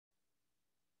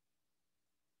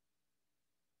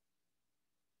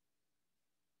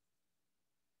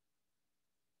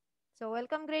So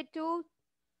welcome grade 2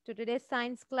 to today's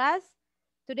science class.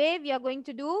 Today we are going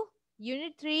to do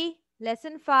unit 3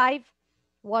 lesson 5,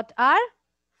 what are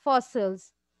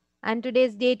fossils? And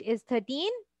today's date is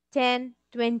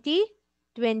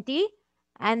 13/10/2020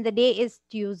 and the day is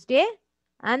Tuesday,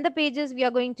 and the pages we are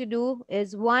going to do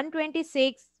is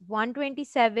 126,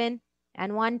 127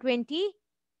 and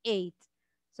 128.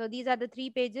 So these are the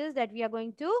three pages that we are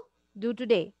going to do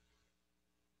today.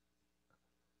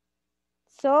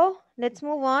 So let's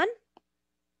move on.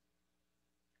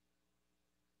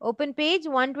 Open page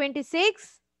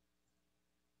 126.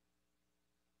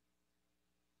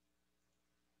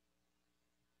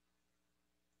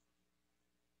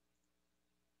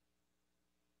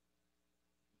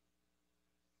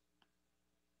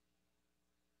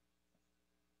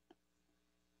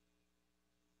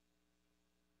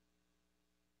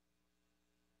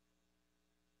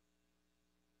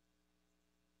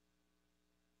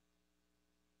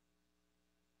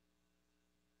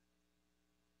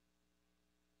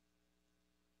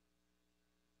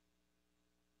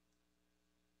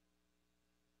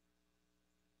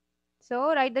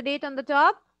 So write the date on the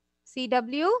top.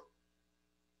 CW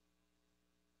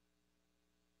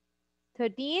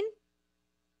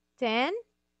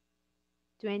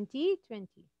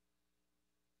 13/10/2020.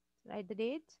 Write the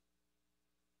date.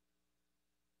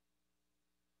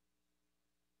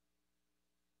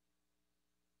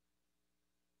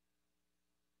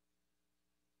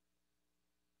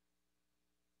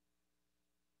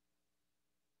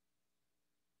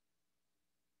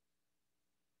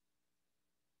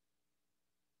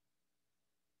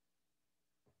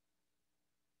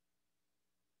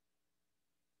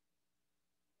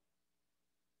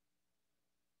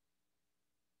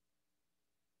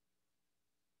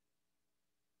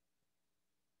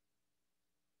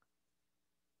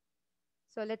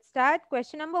 So let's start.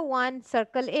 Question number 1,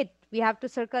 circle it. We have to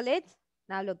circle it.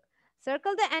 Now look,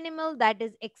 circle the animal that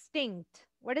is extinct.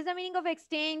 What is the meaning of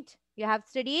extinct? You have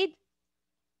studied.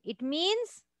 It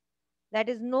means that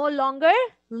is no longer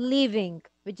living,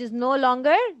 which is no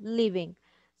longer living.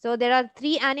 So there are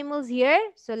three animals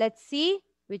here. So let's see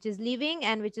which is living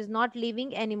and which is not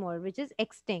living anymore, which is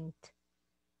extinct.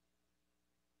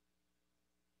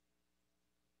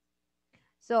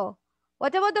 So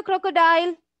what about the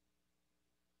crocodile?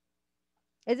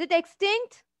 Is it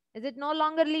extinct? Is it no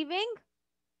longer living?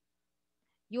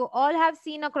 You all have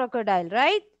seen a crocodile,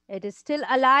 right? It is still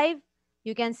alive.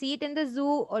 You can see it in the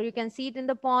zoo, or you can see it in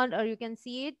the pond, or you can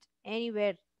see it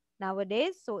anywhere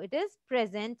nowadays. So it is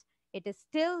present. It is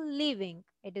still living.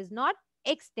 It is not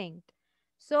extinct.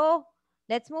 So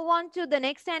let's move on to the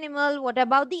next animal. What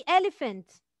about the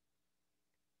elephant?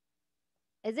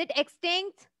 Is it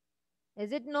extinct?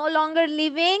 Is it no longer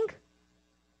living?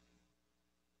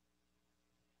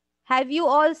 Have you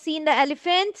all seen the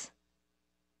elephant?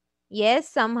 Yes,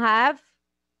 some have.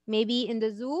 Maybe in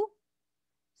the zoo.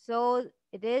 So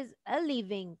it is a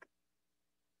living.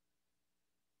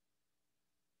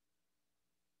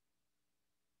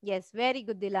 Yes, very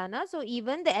good, Dilana. So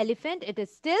even the elephant, it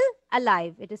is still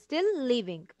alive. It is still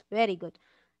living. Very good.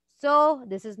 So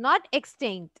this is not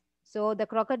extinct. So the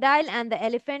crocodile and the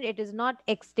elephant, it is not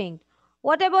extinct.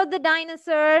 What about the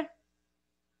dinosaur?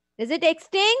 Is it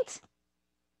extinct?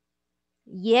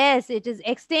 Yes, it is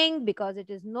extinct because it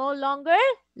is no longer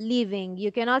living.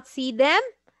 You cannot see them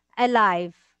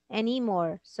alive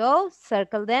anymore. So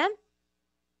circle them.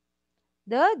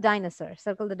 The dinosaur.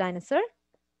 Circle the dinosaur.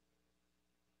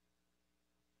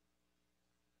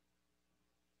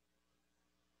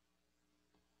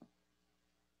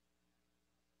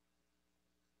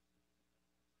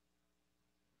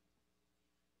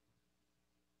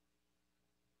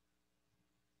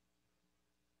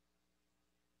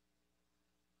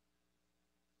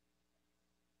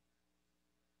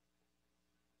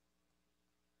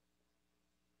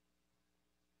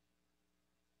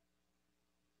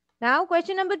 Now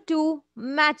question number 2,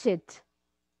 match it.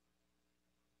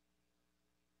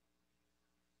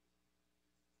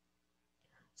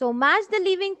 So match the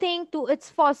living thing to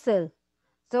its fossil.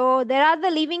 So there are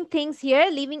the living things here,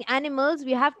 living animals.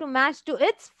 We have to match to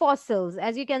its fossils.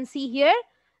 As you can see here,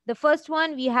 the first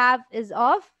one we have is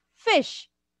of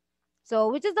fish. So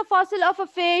which is the fossil of a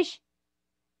fish?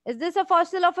 Is this a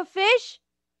fossil of a fish?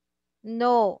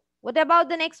 No. What about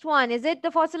the next one? Is it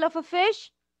the fossil of a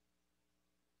fish?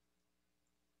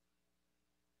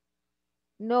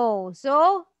 No.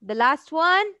 So the last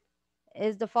one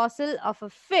is the fossil of a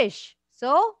fish.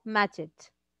 So match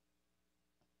it.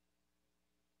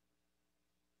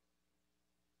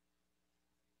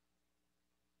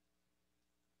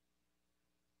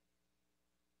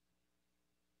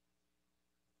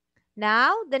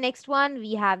 Now, the next one,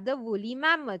 we have the woolly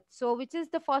mammoth. So, which is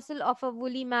the fossil of a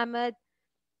woolly mammoth?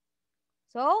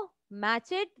 So,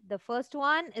 match it. The first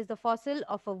one is the fossil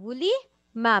of a woolly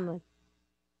mammoth.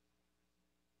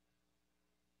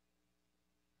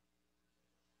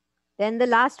 Then the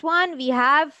last one, we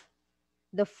have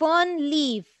the fern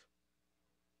leaf.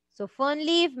 So, fern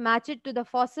leaf, match it to the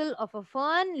fossil of a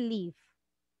fern leaf.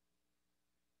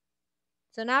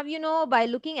 So, now you know, by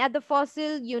looking at the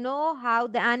fossil, you know how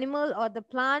the animal or the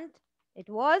plant, it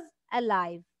was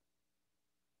alive.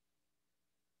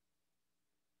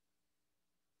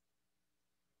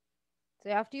 So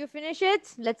after you finish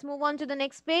it, let's move on to the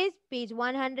next page, page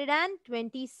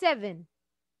 127.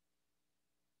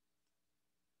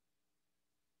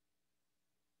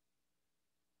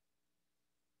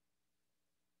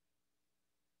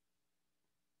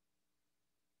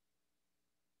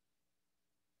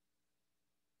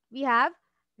 We have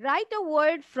write a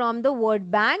word from the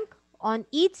word bank on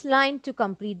each line to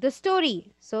complete the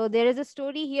story. So there is a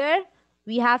story here.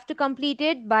 We have to complete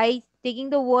it by taking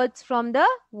the words from the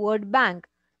word bank.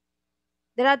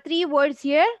 There are three words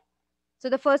here. So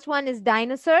the first one is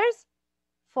dinosaurs,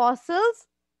 fossils,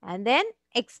 and then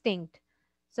extinct.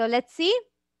 So let's see.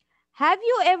 Have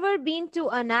you ever been to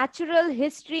a natural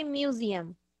history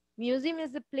museum? Museum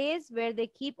is the place where they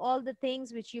keep all the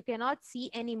things which you cannot see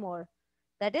anymore.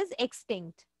 That is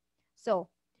extinct. So,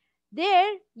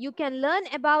 there you can learn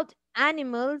about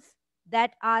animals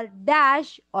that are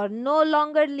dash or no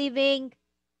longer living.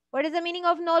 What is the meaning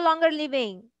of no longer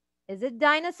living? Is it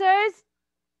dinosaurs?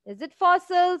 Is it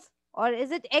fossils? Or is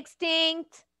it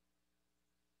extinct?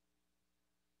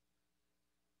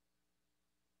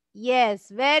 Yes,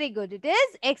 very good. It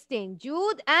is extinct.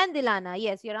 Jude and Dilana.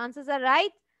 Yes, your answers are right.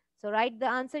 So write the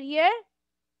answer here.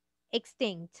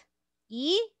 Extinct.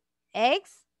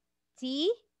 Extinct.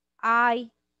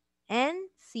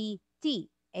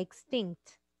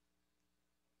 Extinct.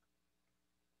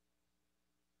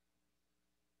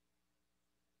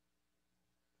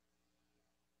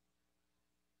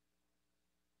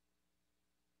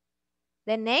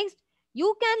 Then next,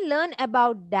 you can learn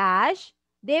about dash.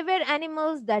 They were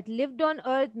animals that lived on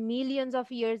earth millions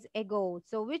of years ago.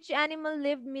 So which animal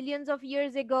lived millions of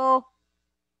years ago?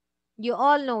 You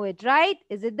all know it, right?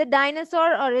 Is it the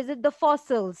dinosaur or is it the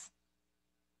fossils?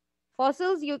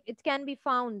 Fossils, it can be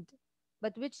found.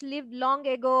 But which lived long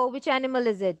ago? Which animal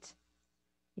is it?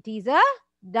 It is a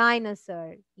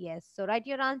dinosaur. Yes. So write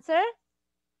your answer.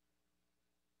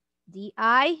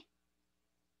 Dino,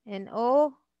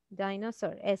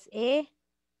 dinosaur. Saurs.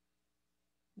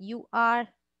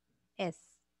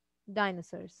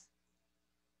 Dinosaurs.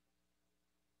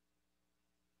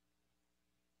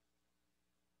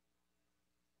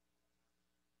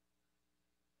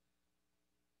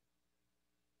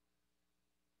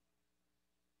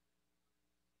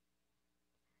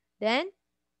 Then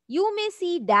you may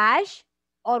see dash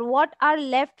or what are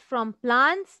left from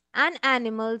plants and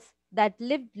animals that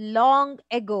lived long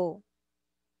ago.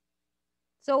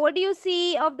 So, what do you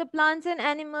see of the plants and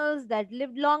animals that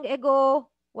lived long ago?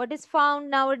 What is found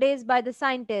nowadays by the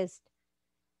scientists?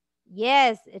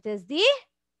 Yes, it is the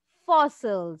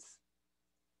fossils.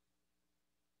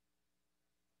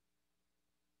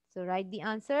 So, write the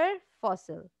answer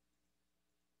fossil.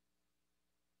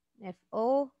 Fossil.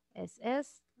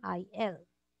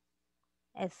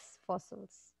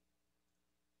 Fossils.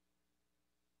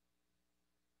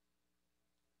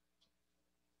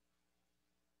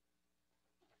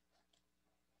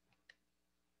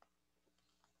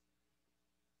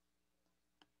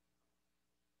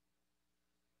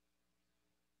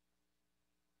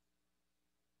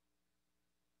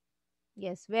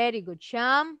 Yes, very good.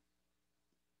 Sham,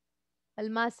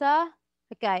 Almasa,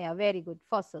 Hakaya. Very good.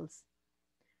 Fossils.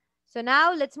 So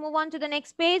now let's move on to the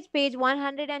next page, page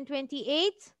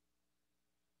 128.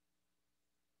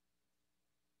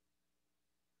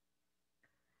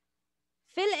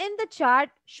 Fill in the chart,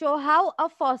 show how a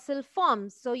fossil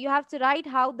forms. So you have to write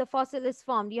how the fossil is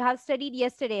formed. You have studied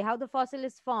yesterday how the fossil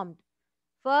is formed.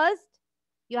 First,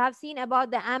 you have seen about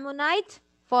the ammonite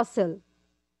fossil.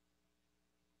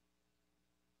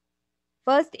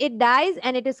 First, it dies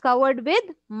and it is covered with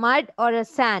mud or a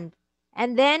sand.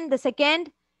 And then the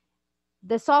second,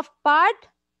 the soft part,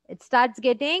 it starts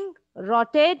getting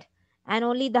rotted and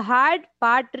only the hard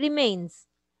part remains.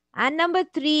 And number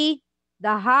three,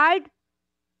 the hard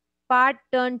part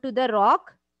turned to the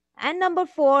rock. And number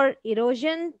four,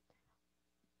 erosion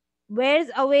wears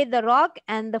away the rock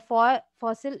and the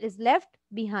fossil is left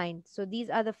behind. So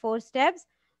these are the four steps.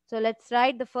 So let's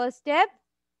write the first step.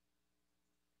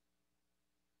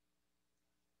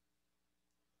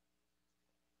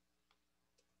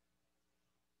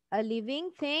 A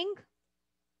living thing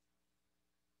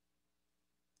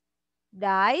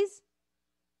dies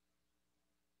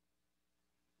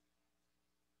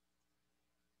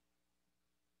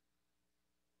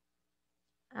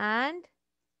and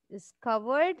is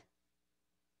covered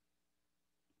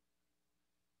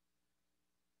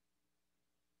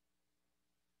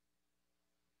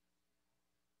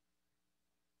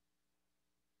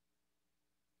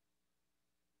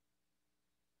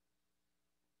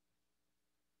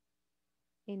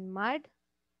in mud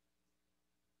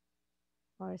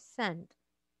or sand.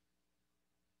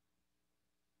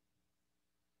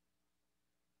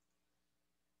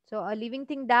 So a living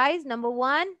thing dies, number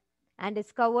one, and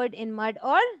is covered in mud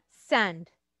or sand.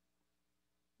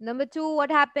 Number two, what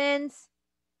happens?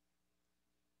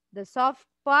 The soft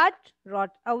part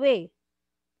rot away.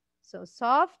 So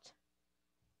soft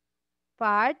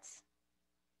parts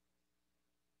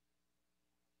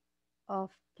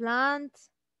of plant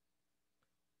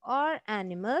or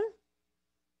animal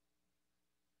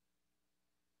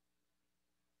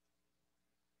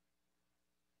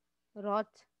rot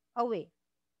away.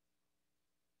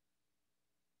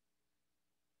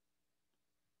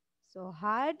 So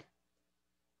hard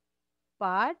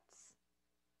parts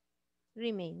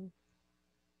remain.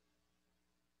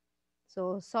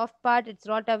 So soft part it's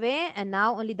rot away, and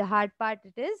now only the hard part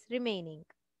it is remaining.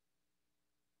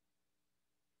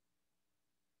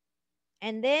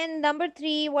 And then number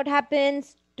three, what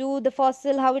happens to the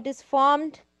fossil, how it is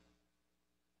formed?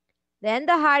 Then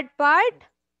the hard part,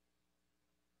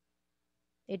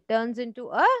 it turns into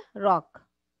a rock.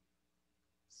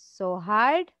 So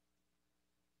hard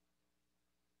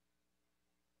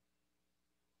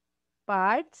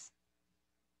parts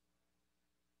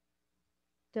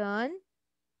turn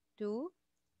to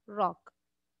rock.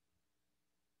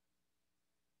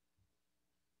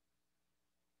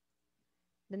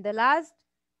 Then the last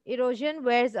erosion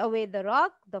wears away the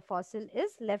rock, the fossil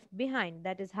is left behind.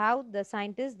 That is how the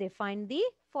scientists they find the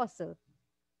fossil.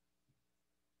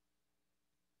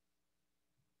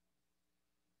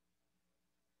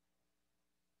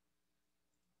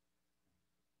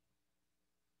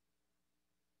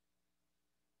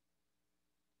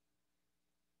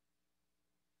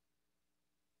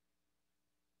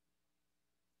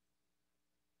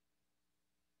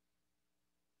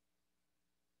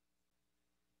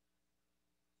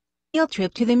 Field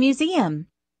trip to the museum.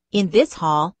 In this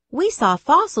hall, we saw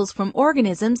fossils from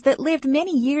organisms that lived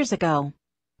many years ago.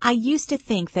 I used to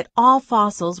think that all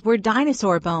fossils were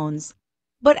dinosaur bones,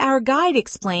 but our guide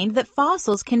explained that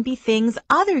fossils can be things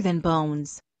other than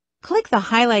bones. Click the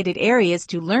highlighted areas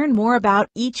to learn more about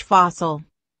each fossil.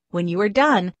 When you are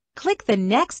done, click the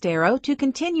next arrow to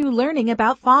continue learning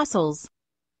about fossils.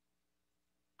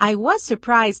 I was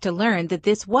surprised to learn that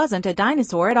this wasn't a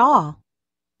dinosaur at all.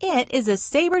 It is a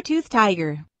saber-toothed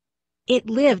tiger. It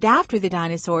lived after the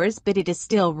dinosaurs, but it is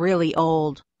still really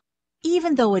old.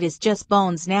 Even though it is just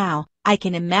bones now, I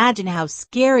can imagine how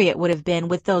scary it would have been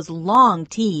with those long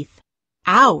teeth.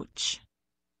 Ouch!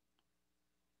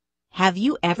 Have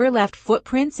you ever left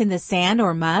footprints in the sand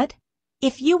or mud?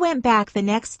 If you went back the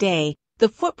next day, the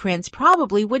footprints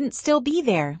probably wouldn't still be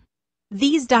there.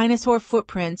 These dinosaur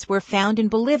footprints were found in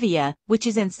Bolivia, which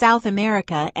is in South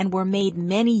America, and were made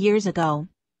many years ago.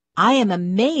 I am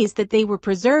amazed that they were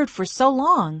preserved for so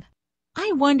long.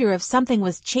 I wonder if something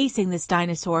was chasing this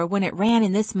dinosaur when it ran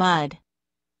in this mud.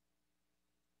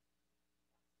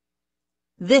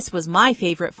 This was my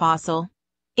favorite fossil.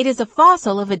 It is a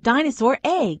fossil of a dinosaur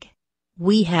egg.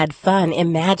 We had fun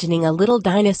imagining a little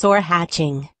dinosaur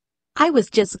hatching. I was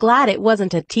just glad it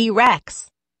wasn't a T-Rex.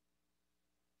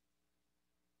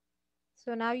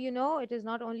 So now you know it is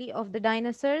not only of the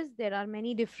dinosaurs, there are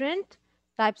many different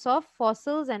types of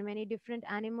fossils and many different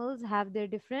animals have their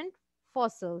different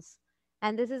fossils.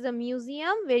 And this is a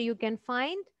museum where you can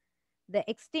find the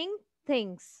extinct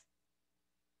things.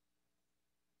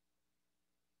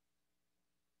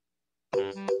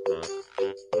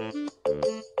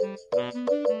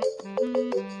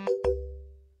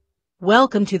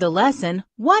 Welcome to the lesson,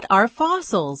 What are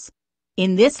fossils?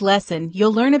 In this lesson,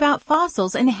 you'll learn about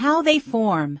fossils and how they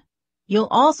form. You'll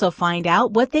also find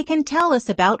out what they can tell us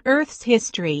about Earth's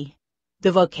history.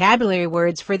 The vocabulary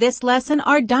words for this lesson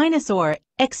are dinosaur,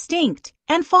 extinct,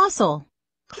 and fossil.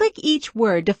 Click each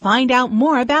word to find out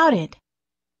more about it.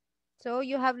 So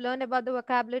you have learned about the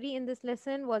vocabulary in this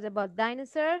lesson was about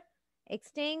dinosaur,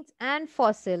 extinct, and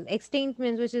fossil. Extinct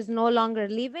means which is no longer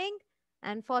living,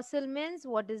 and fossil means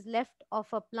what is left of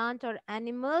a plant or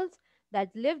animals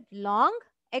that lived long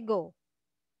ago.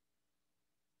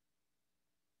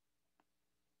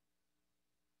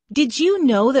 Did you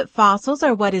know that fossils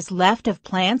are what is left of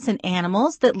plants and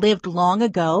animals that lived long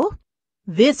ago?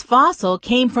 This fossil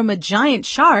came from a giant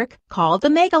shark called the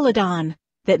megalodon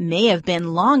that may have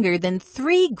been longer than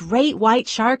 3 great white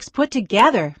sharks put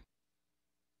together.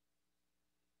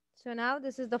 So now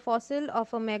this is the fossil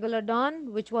of a megalodon,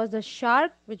 which was a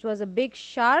shark, which was a big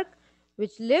shark,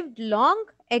 which lived long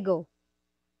ago.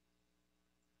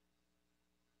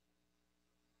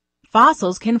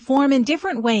 Fossils can form in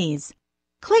different ways.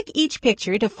 Click each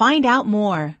picture to find out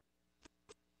more.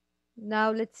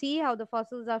 Now let's see how the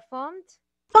fossils are formed.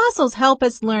 Fossils help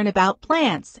us learn about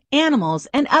plants, animals,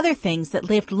 and other things that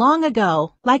lived long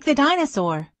ago, like the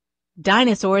dinosaur.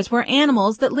 Dinosaurs were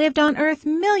animals that lived on Earth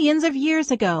millions of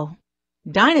years ago.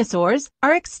 Dinosaurs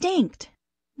are extinct.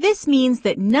 This means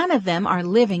that none of them are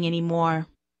living anymore.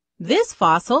 This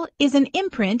fossil is an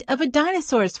imprint of a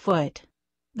dinosaur's foot.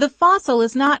 The fossil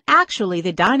is not actually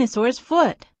the dinosaur's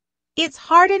foot. It's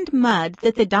hardened mud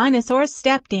that the dinosaur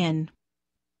stepped in.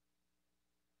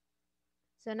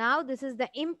 So now this is the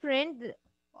imprint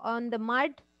on the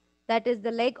mud, that is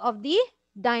the leg of the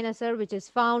dinosaur which is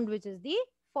found, which is the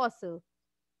fossil.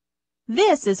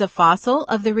 This is a fossil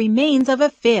of the remains of a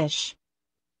fish.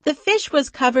 The fish was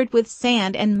covered with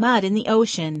sand and mud in the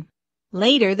ocean.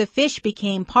 Later, the fish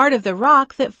became part of the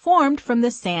rock that formed from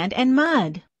the sand and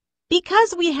mud.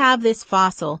 Because we have this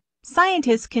fossil,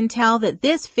 scientists can tell that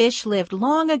this fish lived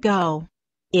long ago.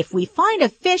 If we find a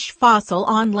fish fossil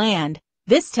on land,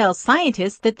 this tells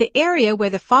scientists that the area where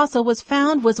the fossil was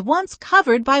found was once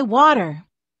covered by water.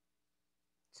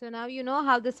 So now you know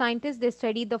how the scientists, they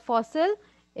study the fossil.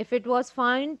 If it was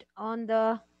found on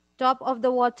the top of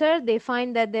the water, they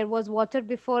find that there was water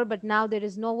before, but now there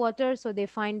is no water, so they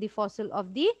find the fossil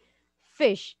of the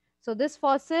fish. So this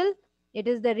fossil, it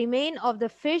is the remain of the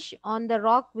fish on the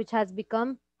rock which has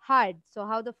become hard. So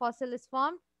how the fossil is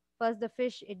formed? First the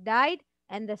fish, it died,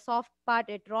 and the soft part,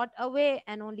 it rot away,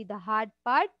 and only the hard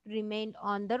part remained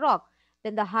on the rock.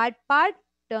 Then the hard part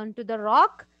turned to the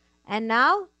rock, and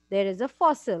now there is a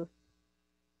fossil.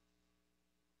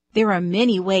 There are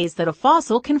many ways that a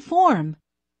fossil can form.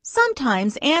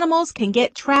 Sometimes animals can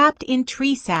get trapped in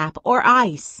tree sap or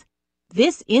ice.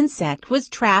 This insect was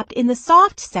trapped in the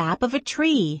soft sap of a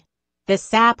tree. The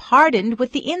sap hardened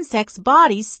with the insect's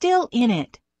body still in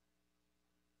it.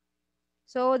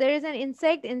 So there is an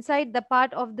insect inside the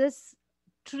part of this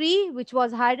tree which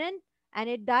was hardened, and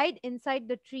it died inside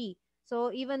the tree.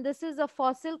 So even this is a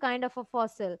fossil, kind of a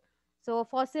fossil. So a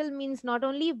fossil means not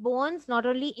only bones, not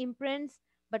only imprints,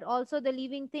 but also the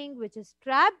living thing which is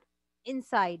trapped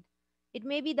inside. It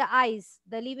may be the ice,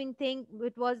 the living thing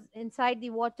which was inside the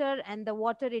water, and the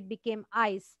water, it became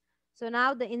ice. So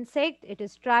now the insect, it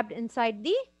is trapped inside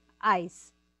the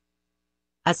ice.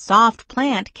 A soft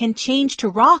plant can change to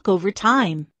rock over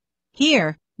time.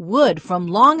 Here, wood from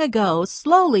long ago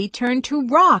slowly turned to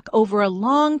rock over a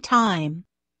long time.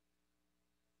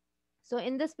 So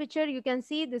in this picture, you can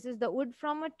see this is the wood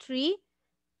from a tree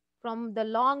from the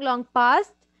long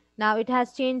past. Now it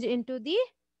has changed into the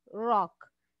rock.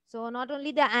 So not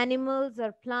only the animals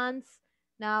or plants,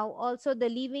 now also the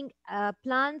living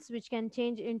plants which can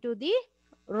change into the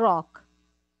rock.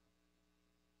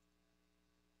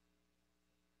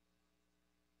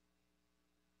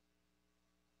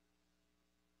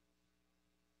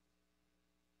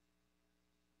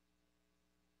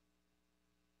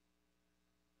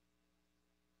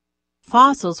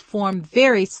 Fossils form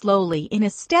very slowly in a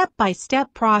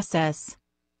step-by-step process.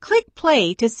 Click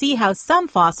play to see how some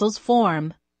fossils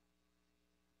form.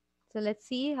 So let's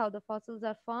see how the fossils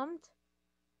are formed.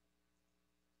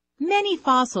 Many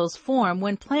fossils form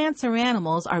when plants or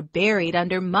animals are buried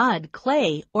under mud,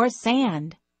 clay, or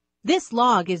sand. This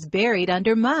log is buried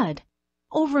under mud.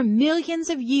 Over millions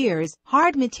of years,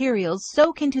 hard materials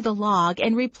soak into the log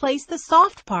and replace the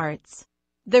soft parts.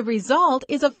 The result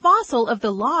is a fossil of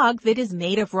the log that is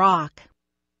made of rock.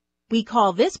 We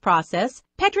call this process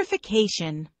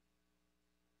petrification.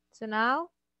 So now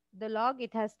the log,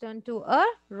 it has turned to a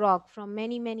rock. From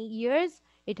many years,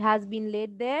 it has been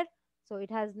laid there. So it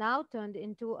has now turned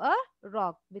into a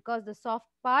rock because the soft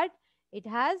part, it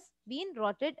has been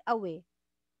rotted away.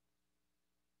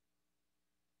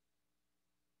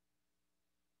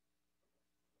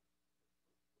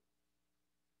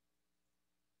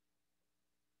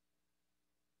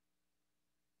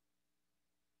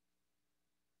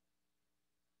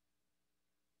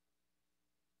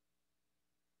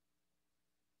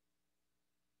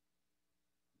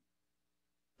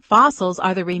 Fossils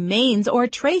are the remains or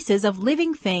traces of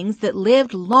living things that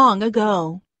lived long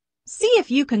ago. See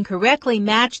if you can correctly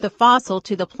match the fossil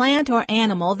to the plant or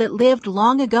animal that lived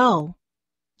long ago.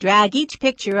 Drag each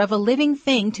picture of a living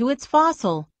thing to its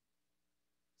fossil.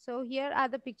 So here are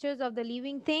the pictures of the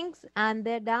living things, and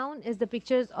there down is the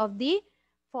pictures of the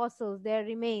fossils, their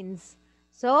remains.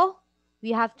 So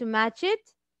we have to match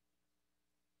it.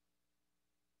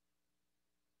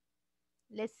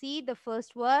 Let's see the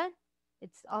first one.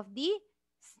 It's of the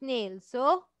snail.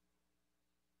 So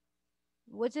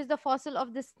which is the fossil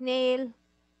of the snail?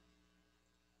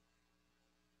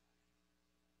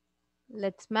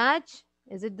 Let's match.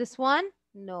 Is it this one?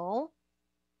 No.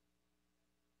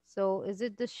 So is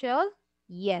it the shell?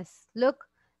 Yes. Look,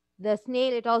 the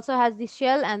snail, it also has the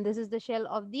shell, and this is the shell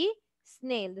of the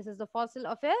snail. This is the fossil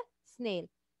of a snail.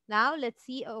 Now let's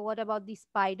see what about the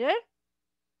spider.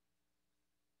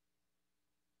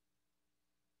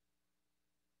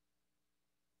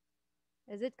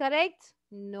 Is it correct?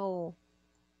 No.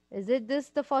 Is it this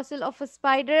the fossil of a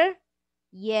spider?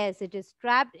 Yes, it is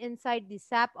trapped inside the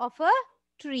sap of a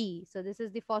tree. So this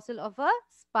is the fossil of a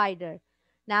spider.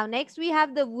 Now next we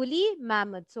have the woolly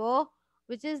mammoth. So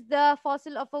which is the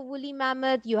fossil of a woolly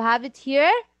mammoth? You have it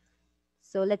here.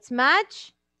 So let's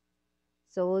match.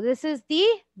 So this is the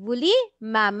woolly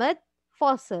mammoth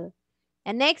fossil.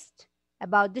 And next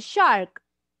about the shark.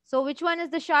 So which one is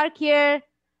the shark here?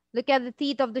 Look at the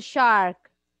teeth of the shark.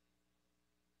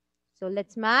 So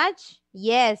let's match.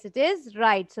 Yes, it is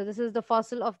right. So this is the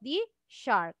fossil of the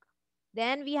shark.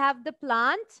 Then we have the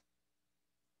plant.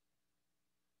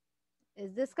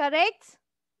 Is this correct?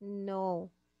 No.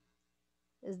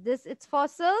 Is this its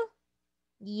fossil?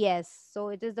 Yes. So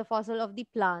it is the fossil of the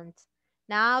plant.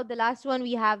 Now the last one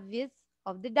we have is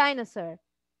of the dinosaur.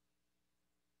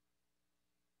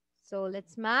 So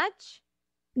let's match.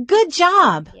 Good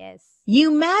job! Yes. You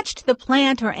matched the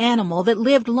plant or animal that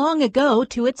lived long ago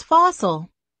to its fossil.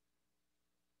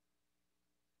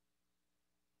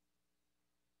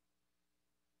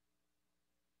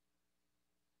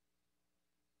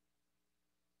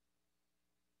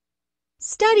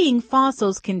 Studying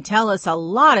fossils can tell us a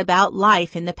lot about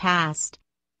life in the past.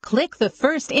 Click the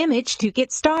first image to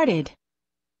get started.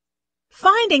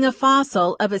 Finding a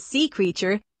fossil of a sea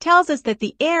creature tells us that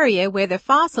the area where the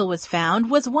fossil was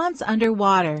found was once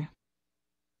underwater.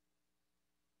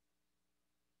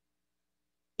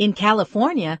 In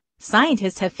California,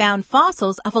 scientists have found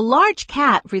fossils of a large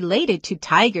cat related to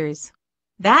tigers.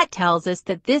 That tells us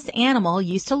that this animal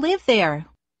used to live there.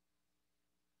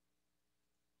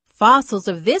 Fossils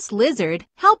of this lizard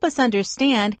help us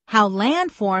understand how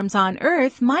landforms on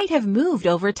Earth might have moved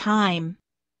over time.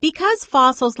 Because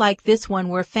fossils like this one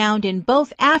were found in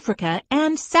both Africa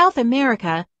and South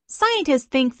America, scientists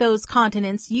think those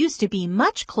continents used to be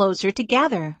much closer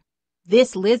together.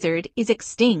 This lizard is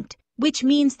extinct, which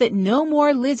means that no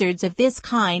more lizards of this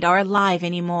kind are alive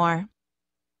anymore.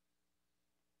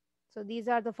 So these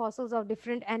are the fossils of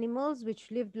different animals which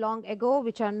lived long ago,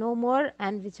 which are no more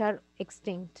and which are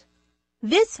extinct.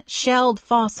 This shelled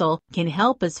fossil can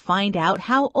help us find out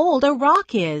how old a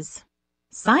rock is.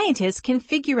 Scientists can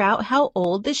figure out how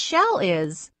old the shell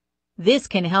is. This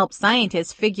can help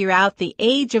scientists figure out the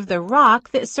age of the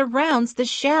rock that surrounds the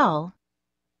shell.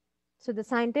 So the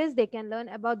scientists, they can learn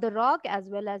about the rock as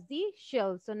well as the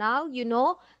shell. So now you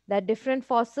know that different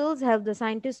fossils help the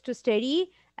scientists to study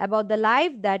about the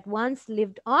life that once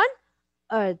lived on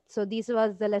Earth. So this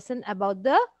was the lesson about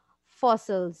the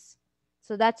fossils.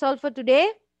 So that's all for today.